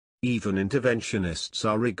Even interventionists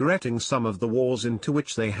are regretting some of the wars into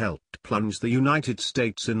which they helped plunge the United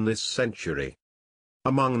States in this century.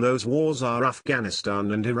 Among those wars are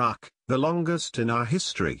Afghanistan and Iraq, the longest in our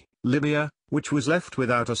history, Libya, which was left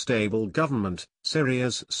without a stable government,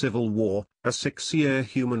 Syria's civil war, a 6-year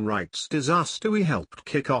human rights disaster we helped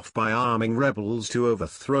kick off by arming rebels to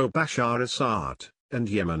overthrow Bashar Assad, and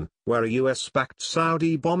Yemen, where a US-backed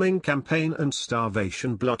Saudi bombing campaign and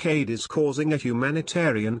starvation blockade is causing a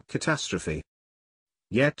humanitarian catastrophe.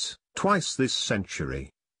 Yet, twice this century,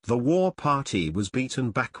 the war party was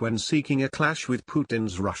beaten back when seeking a clash with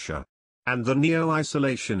Putin's Russia. And the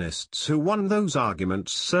neo-isolationists who won those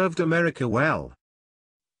arguments served America well.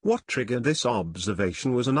 What triggered this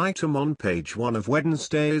observation was an item on page 1 of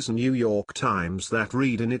Wednesday's New York Times that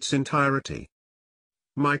read in its entirety.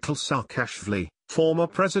 Michael Saakashvili, former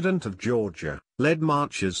president of Georgia, led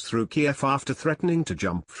marches through Kiev after threatening to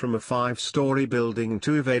jump from a 5-story building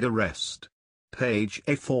to evade arrest. Page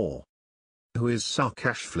A4. Who is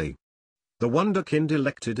Saakashvili? The wunderkind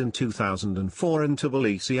elected in 2004 in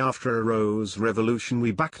Tbilisi after a rose revolution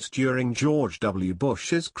we backed during George W.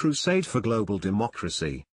 Bush's crusade for global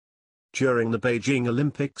democracy. During the Beijing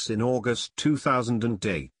Olympics in August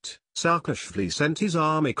 2008, Saakashvili sent his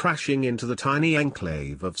army crashing into the tiny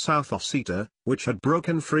enclave of South Ossetia, which had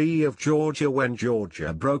broken free of Georgia when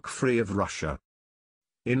Georgia broke free of Russia.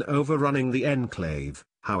 In overrunning the enclave,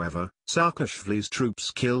 however, Saakashvili's troops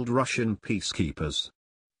killed Russian peacekeepers.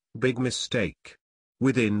 Big mistake.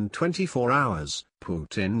 Within 24 hours,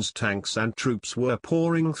 Putin's tanks and troops were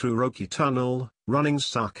pouring through Roki Tunnel, running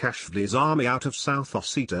Saakashvili's army out of South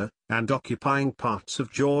Ossetia, and occupying parts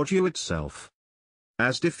of Georgia itself.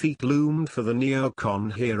 As defeat loomed for the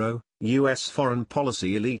neocon hero, US foreign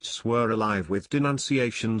policy elites were alive with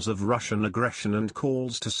denunciations of Russian aggression and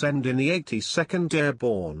calls to send in the 82nd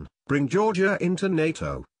Airborne, bring Georgia into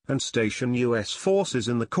NATO, and station US forces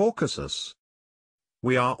in the Caucasus.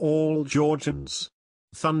 "We are all Georgians,"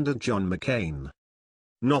 thundered John McCain.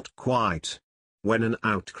 Not quite. When an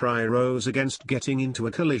outcry rose against getting into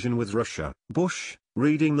a collision with Russia, Bush,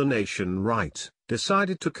 reading the nation right,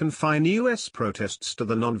 decided to confine US protests to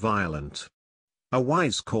the non-violent. A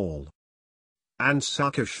wise call. And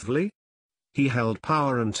Saakashvili? He held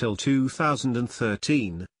power until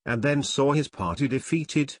 2013, and then saw his party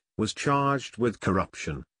defeated, was charged with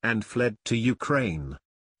corruption, and fled to Ukraine.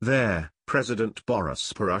 There, President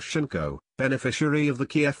Boris Poroshenko, beneficiary of the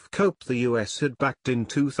Kiev coup the US had backed in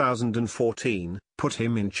 2014, put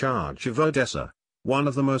him in charge of Odessa, one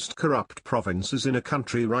of the most corrupt provinces in a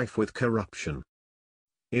country rife with corruption.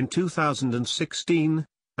 In 2016,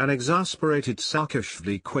 an exasperated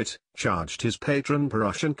Saakashvili quit, charged his patron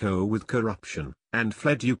Poroshenko with corruption, and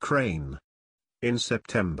fled Ukraine. In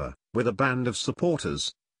September, with a band of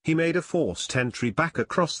supporters, he made a forced entry back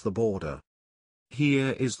across the border.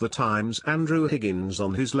 Here is the Times' Andrew Higgins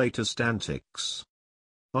on his latest antics.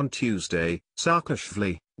 On Tuesday,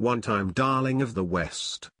 Saakashvili, one-time darling of the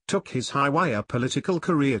West, took his high-wire political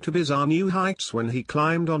career to bizarre new heights when he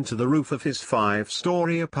climbed onto the roof of his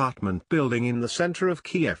 5-story apartment building in the center of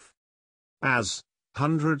Kiev. As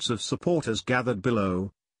hundreds of supporters gathered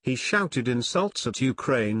below, he shouted insults at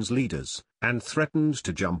Ukraine's leaders, and threatened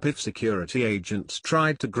to jump if security agents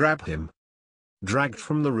tried to grab him. Dragged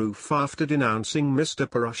from the roof after denouncing Mr.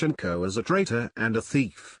 Poroshenko as a traitor and a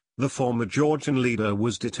thief, the former Georgian leader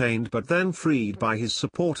was detained but then freed by his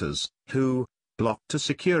supporters, who blocked a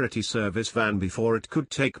security service van before it could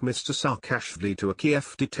take Mr. Saakashvili to a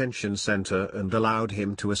Kiev detention center and allowed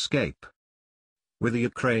him to escape. With a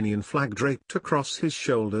Ukrainian flag draped across his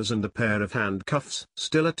shoulders and a pair of handcuffs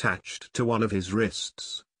still attached to one of his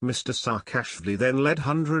wrists, Mr. Saakashvili then led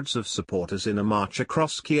hundreds of supporters in a march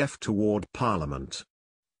across Kiev toward Parliament.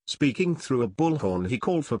 Speaking through a bullhorn, he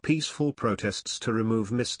called for peaceful protests to remove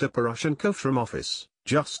Mr. Poroshenko from office,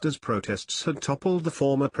 just as protests had toppled the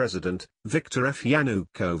former president, Viktor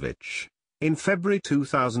Yanukovych, in February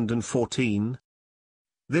 2014.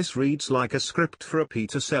 This reads like a script for a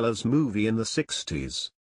Peter Sellers movie in the 60s.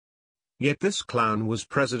 Yet this clown was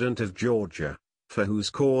president of Georgia, for whose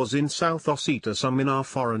cause in South Ossetia some in our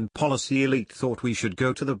foreign policy elite thought we should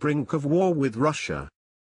go to the brink of war with Russia.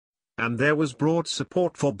 And there was broad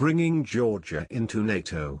support for bringing Georgia into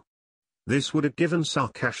NATO. This would have given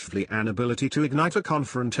Saakashvili an ability to ignite a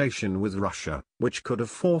confrontation with Russia, which could have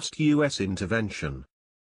forced US intervention.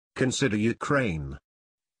 Consider Ukraine.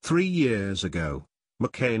 3 years ago,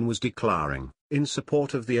 McCain was declaring, in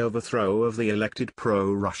support of the overthrow of the elected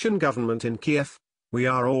pro-Russian government in Kiev, "We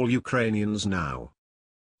are all Ukrainians now."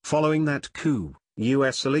 Following that coup,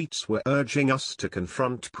 US elites were urging us to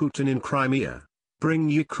confront Putin in Crimea, bring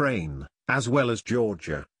Ukraine, as well as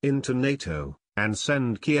Georgia, into NATO, and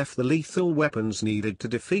send Kiev the lethal weapons needed to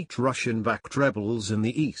defeat Russian-backed rebels in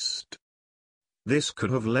the east. This could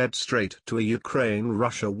have led straight to a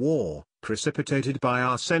Ukraine-Russia war, precipitated by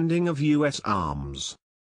our sending of US arms.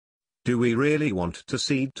 Do we really want to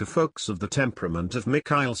cede to folks of the temperament of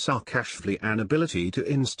Mikhail Saakashvili an ability to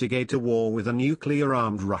instigate a war with a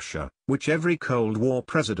nuclear-armed Russia, which every Cold War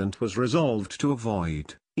president was resolved to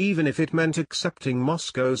avoid, even if it meant accepting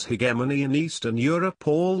Moscow's hegemony in Eastern Europe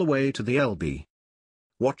all the way to the Elbe?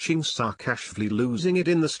 Watching Saakashvili losing it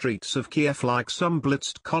in the streets of Kiev like some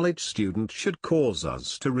blitzed college student should cause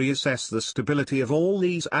us to reassess the stability of all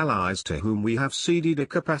these allies to whom we have ceded a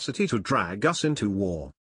capacity to drag us into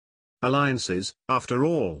war. Alliances, after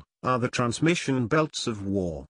all, are the transmission belts of war.